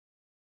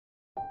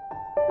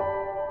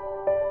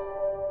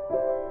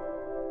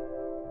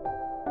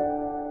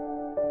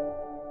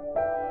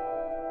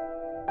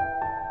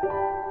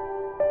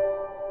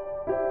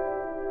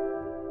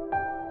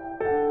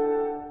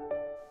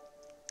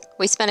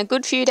We spent a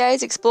good few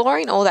days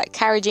exploring all that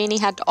Carragini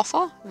had to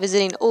offer,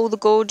 visiting all the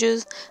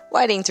gorges,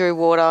 wading through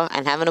water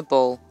and having a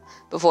ball,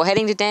 before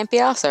heading to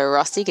Dampier so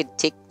Rusty could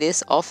tick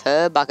this off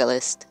her bucket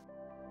list.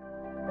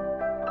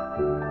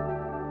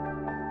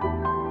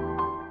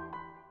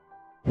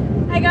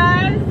 Hey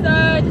guys,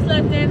 so just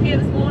left Dampier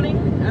this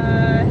morning,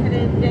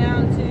 headed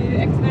down to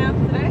Exmouth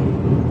today.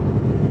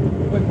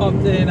 We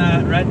popped in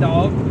at Red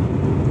Dog,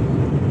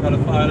 got a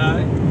photo.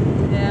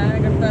 Yeah, I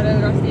got a photo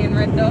of Rusty and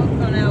Red Dog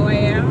on our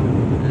way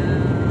out.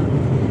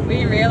 We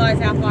didn't realise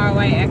how far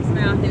away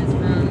Exmouth is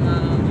from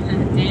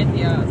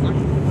Dampier. It's like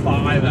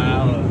 5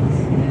 hours.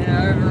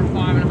 Yeah, over a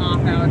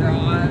 5.5 hour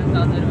drive.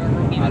 That was a bit of a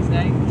rookie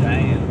mistake.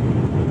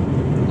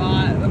 Damn.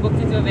 But we're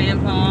booked into a van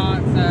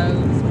park, so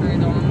we'll just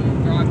cruise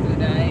on, drive through the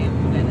day,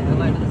 and then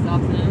later this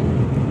afternoon.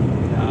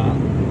 Yeah.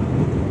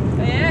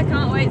 But yeah,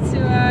 can't wait to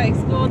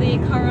explore the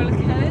Corolla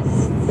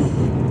Coast.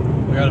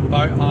 We got a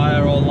boat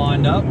hire all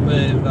lined up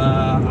with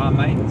our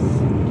mates,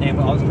 Camp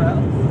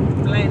Australis.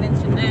 Blaine and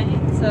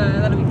Shenaid, so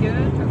that'll be good.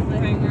 Hopefully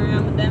hanging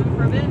around with them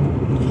for a bit.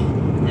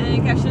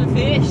 And catch some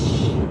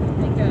fish.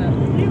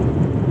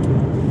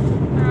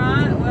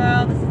 Alright,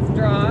 well, this is the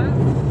drive.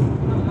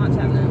 Not much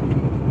happening.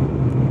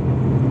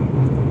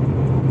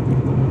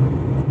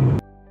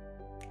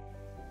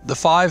 The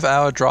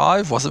 5-hour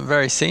drive wasn't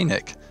very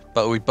scenic,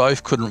 but we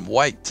both couldn't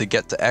wait to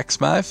get to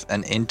Exmouth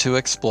and into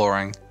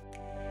exploring.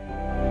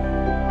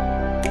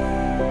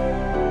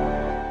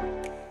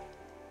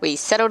 We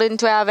settled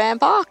into our van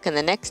park and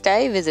the next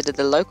day visited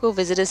the local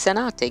visitor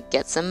centre to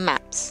get some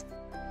maps.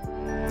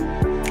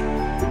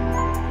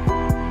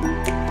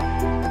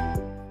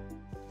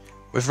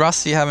 With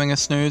Rusty having a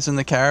snooze in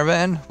the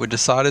caravan, we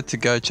decided to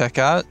go check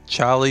out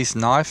Charlie's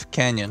Knife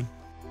Canyon.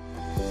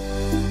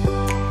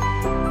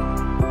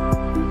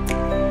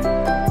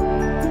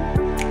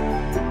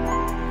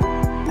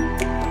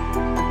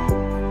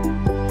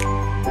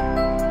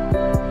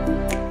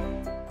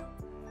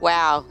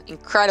 Wow,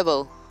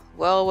 incredible.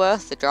 Well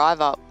worth the drive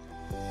up.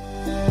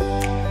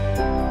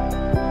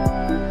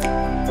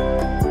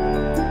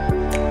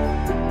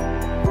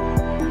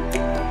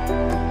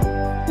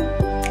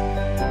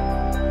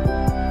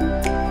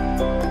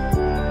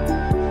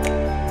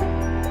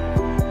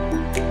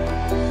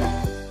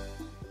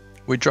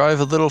 We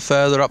drove a little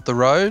further up the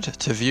road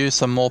to view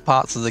some more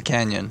parts of the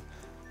canyon,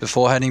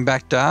 before heading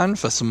back down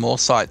for some more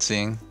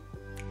sightseeing.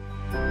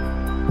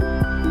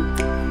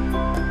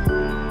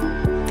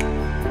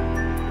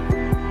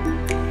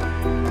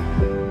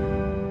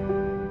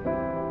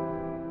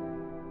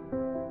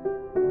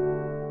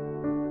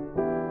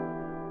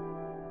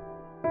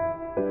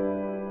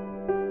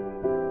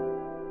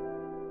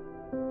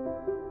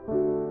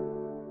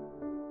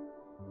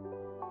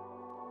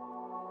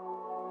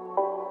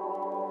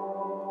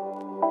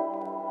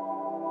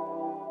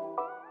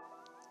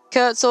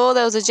 Kurt saw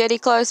there was a jetty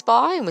close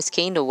by and was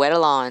keen to wet a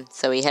line,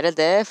 so he headed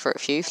there for a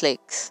few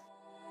flicks.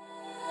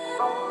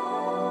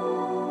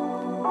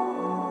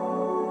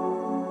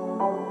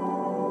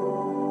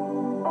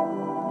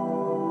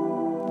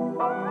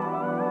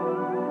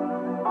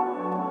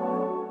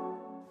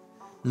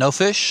 No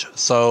fish,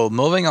 so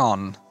moving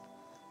on.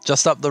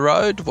 Just up the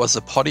road was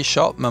the Potty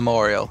Shop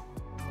Memorial.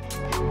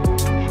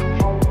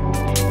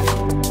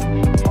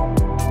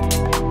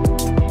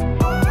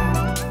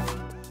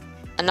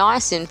 A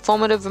nice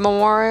informative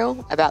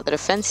memorial about the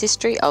defence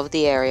history of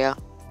the area.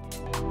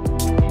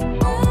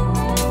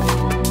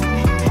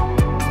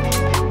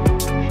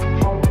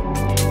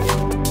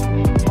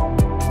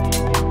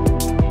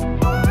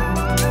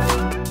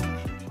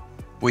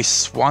 We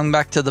swung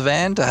back to the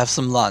van to have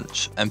some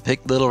lunch and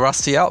picked little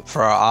Rusty up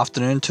for our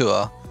afternoon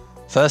tour.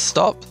 First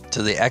stop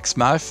to the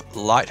Exmouth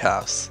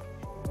lighthouse.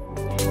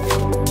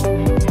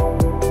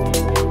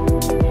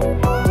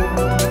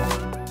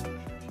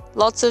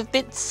 Lots of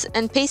bits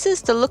and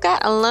pieces to look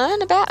at and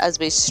learn about as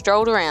we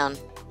strolled around.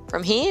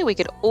 From here we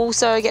could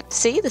also get to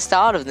see the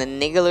start of the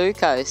Ningaloo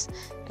coast,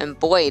 and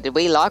boy did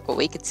we like what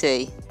we could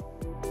see.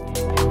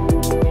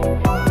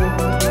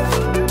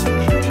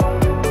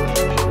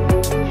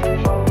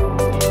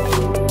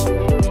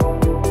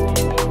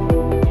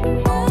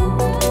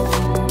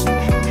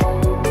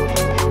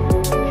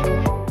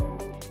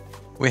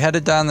 We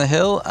headed down the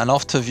hill and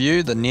off to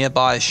view the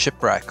nearby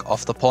shipwreck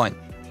off the point.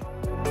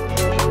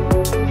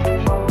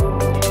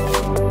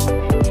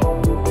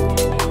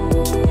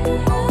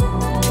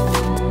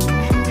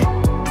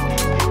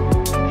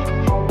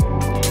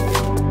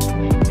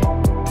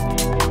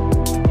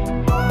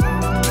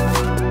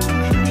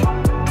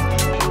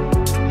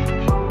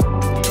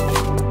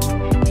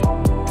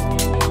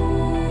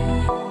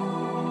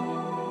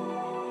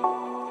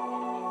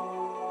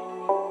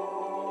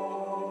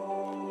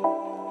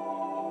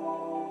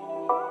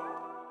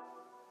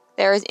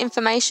 There is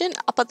information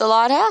up at the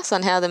lighthouse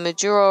on how the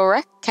Mildura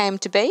wreck came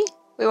to be.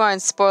 We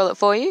won't spoil it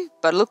for you,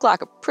 but it looked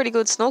like a pretty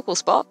good snorkel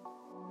spot.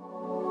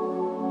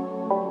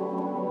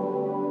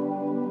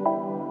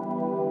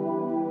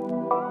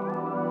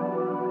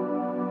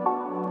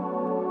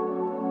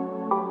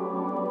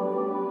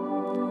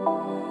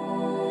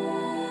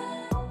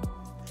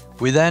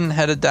 We then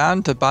headed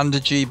down to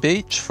Bundajee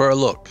Beach for a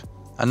look.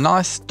 A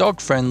nice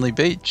dog-friendly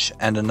beach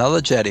and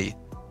another jetty.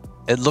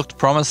 It looked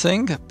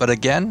promising, but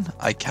again,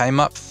 I came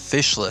up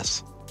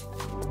fishless.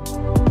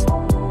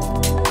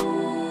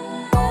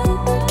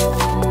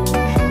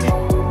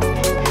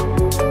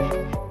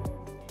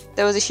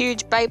 There was a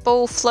huge bait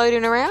ball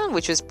floating around,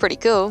 which was pretty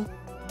cool.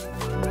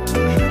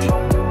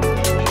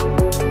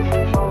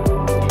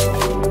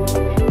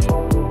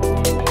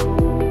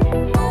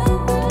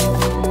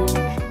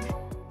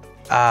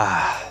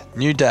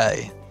 New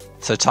day.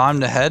 So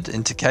time to head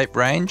into Cape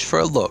Range for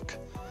a look.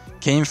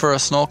 Keen for a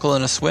snorkel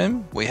and a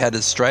swim, we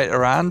headed straight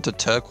around to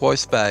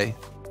Turquoise Bay.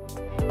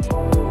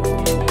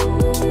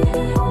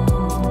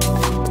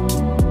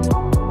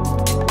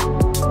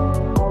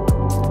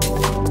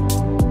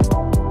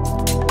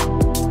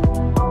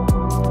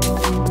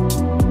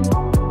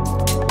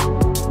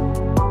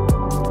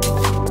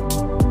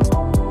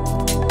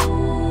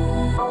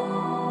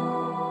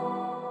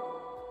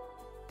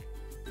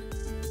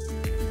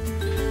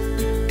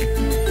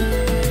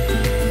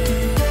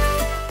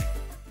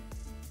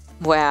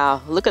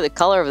 Wow, look at the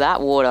colour of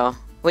that water.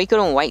 We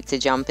couldn't wait to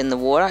jump in the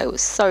water. It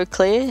was so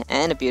clear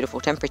and a beautiful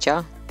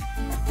temperature.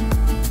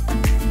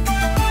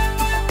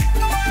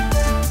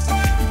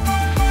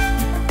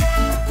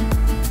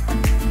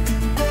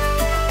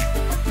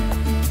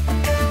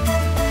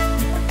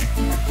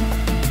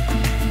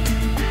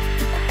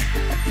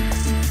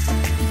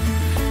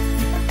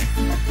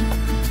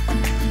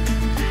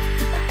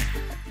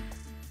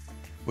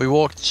 We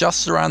walked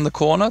just around the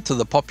corner to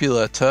the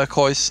popular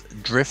Turquoise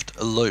Drift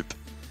Loop.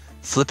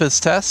 Flippers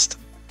test?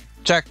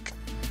 Check.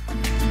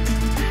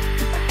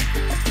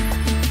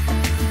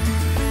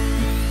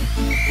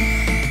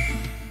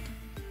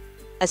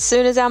 As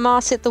soon as our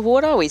mast hit the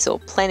water, we saw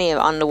plenty of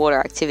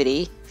underwater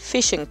activity,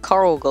 fish and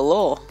coral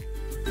galore.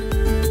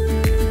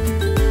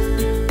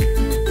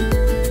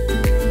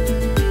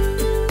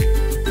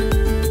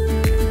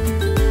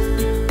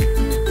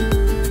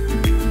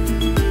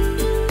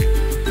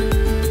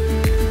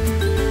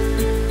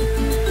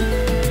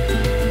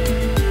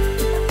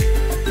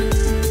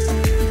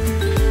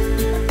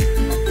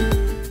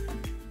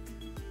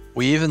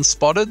 We even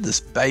spotted this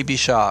baby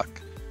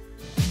shark.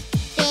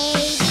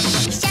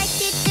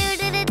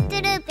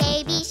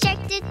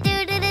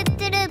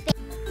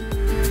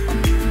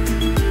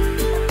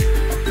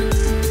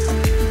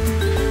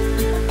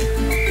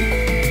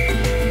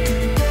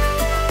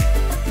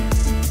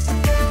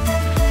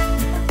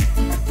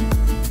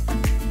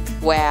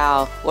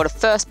 Wow, what a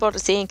first spot to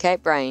see in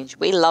Cape Range.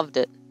 We loved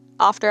it.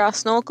 After our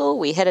snorkel,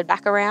 we headed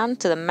back around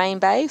to the main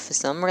bay for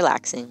some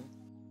relaxing.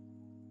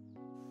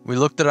 We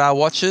looked at our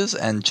watches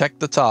and checked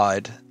the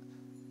tide.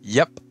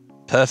 Yep,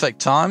 perfect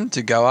time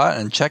to go out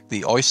and check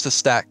the oyster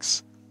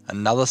stacks,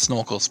 another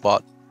snorkel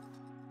spot.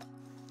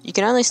 You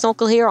can only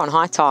snorkel here on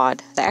high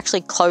tide. They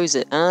actually close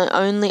it and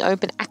only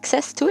open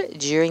access to it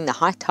during the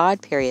high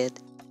tide period.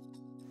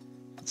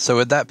 So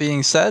with that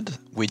being said,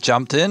 we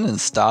jumped in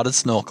and started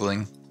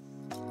snorkeling.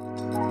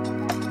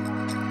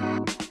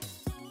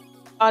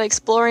 While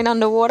exploring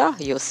underwater,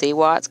 you'll see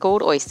why it's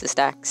called oyster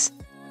stacks.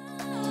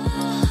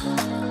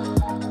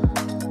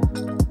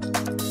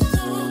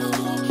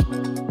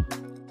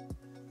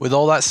 With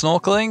all that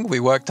snorkeling, we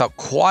worked up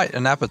quite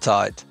an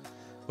appetite.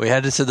 We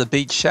headed to the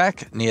beach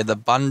shack near the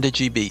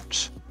Bundajee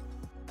Beach.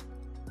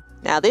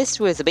 Now this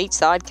was a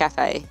beachside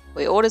cafe.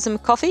 We ordered some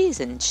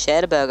coffees and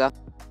shared a burger.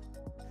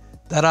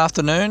 That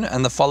afternoon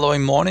and the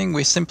following morning,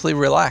 we simply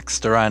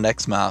relaxed around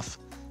Exmouth.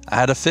 I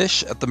had a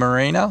fish at the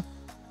marina,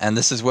 and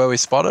this is where we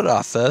spotted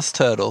our first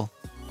turtle.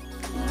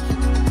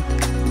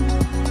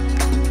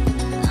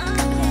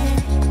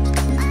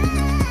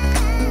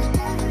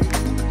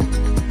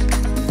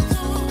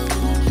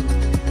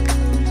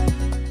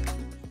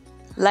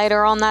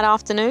 Later on that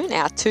afternoon,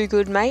 our two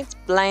good mates,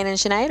 Blaine and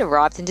Shenaid,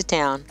 arrived into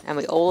town, and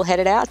we all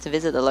headed out to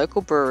visit the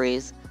local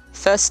breweries.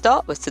 First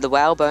stop was to the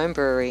Whalebone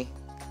Brewery.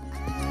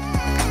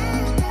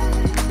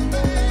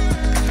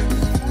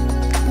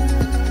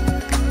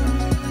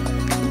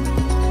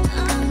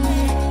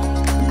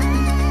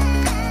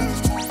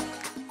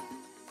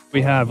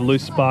 We have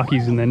loose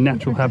Sparkys in their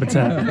natural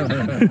habitat.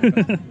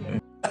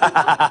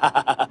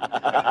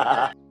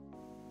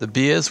 The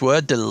beers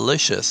were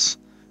delicious,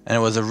 and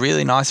it was a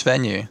really nice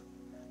venue.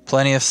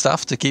 Plenty of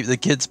stuff to keep the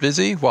kids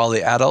busy while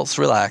the adults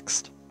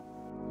relaxed.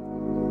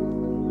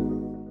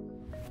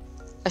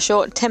 A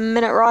short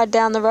 10-minute ride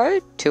down the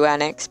road to our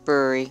next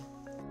brewery.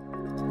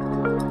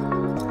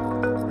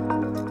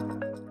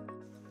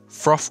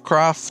 Froth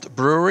Craft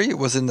Brewery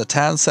was in the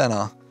town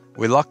centre.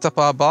 We locked up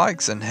our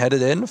bikes and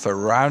headed in for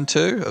round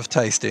 2 of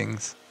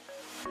tastings.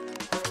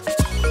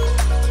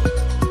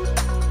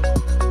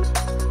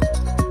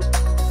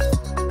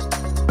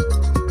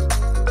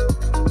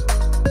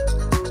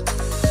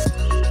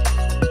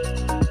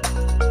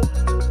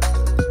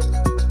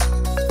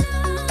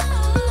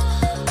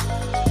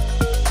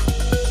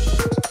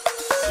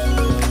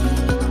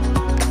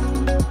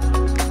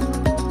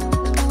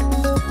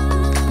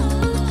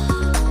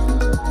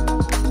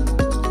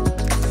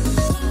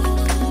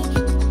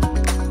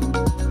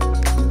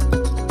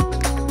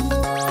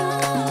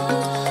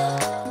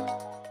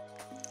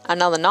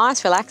 Another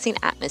nice relaxing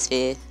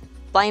atmosphere.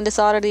 Blaine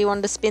decided he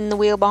wanted to spin the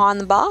wheel behind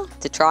the bar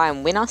to try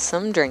and win us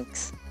some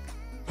drinks.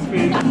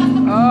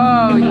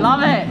 Oh, we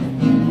love it.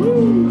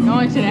 Go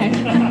on,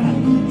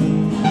 Shenaid.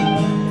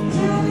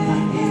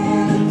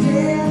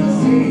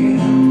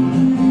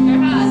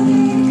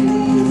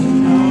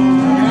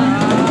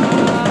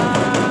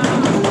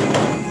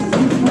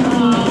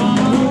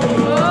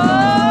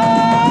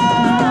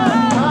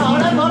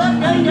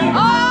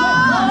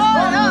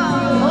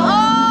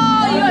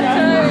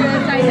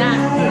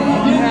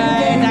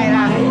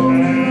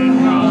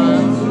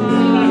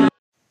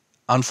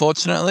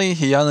 Unfortunately,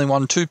 he only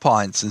won 2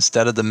 pints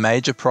instead of the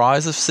major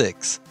prize of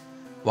 6.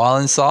 While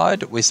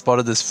inside, we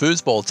spotted this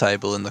foosball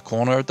table in the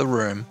corner of the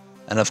room,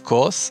 and of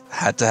course,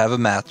 had to have a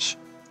match.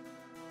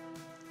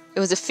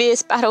 It was a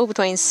fierce battle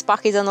between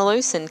Sparkys on the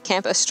loose and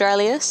Camp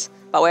Australius,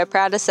 but we're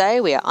proud to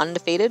say we are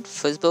undefeated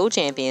foosball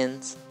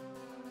champions.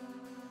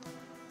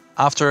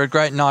 After a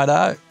great night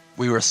out,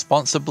 we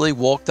responsibly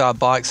walked our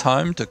bikes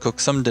home to cook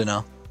some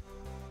dinner.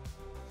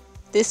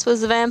 This was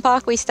the van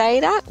park we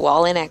stayed at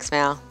while in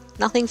Exmouth.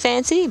 Nothing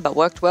fancy, but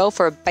worked well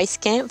for a base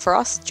camp for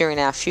us during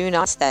our few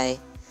nights stay.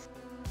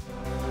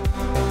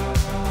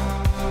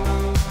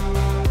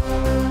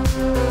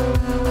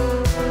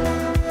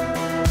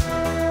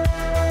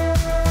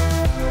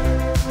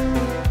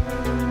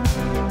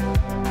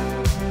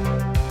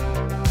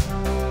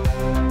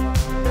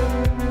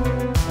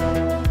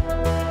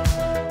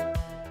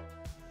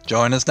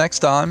 Join us next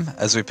time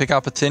as we pick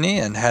up a tinny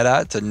and head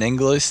out to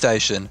Ningaloo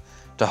Station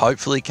to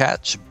hopefully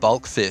catch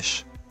bulk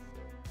fish.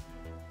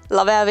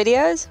 Love our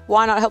videos?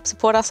 Why not help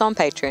support us on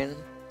Patreon?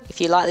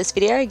 If you like this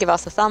video, give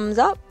us a thumbs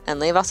up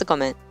and leave us a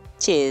comment.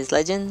 Cheers,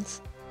 legends.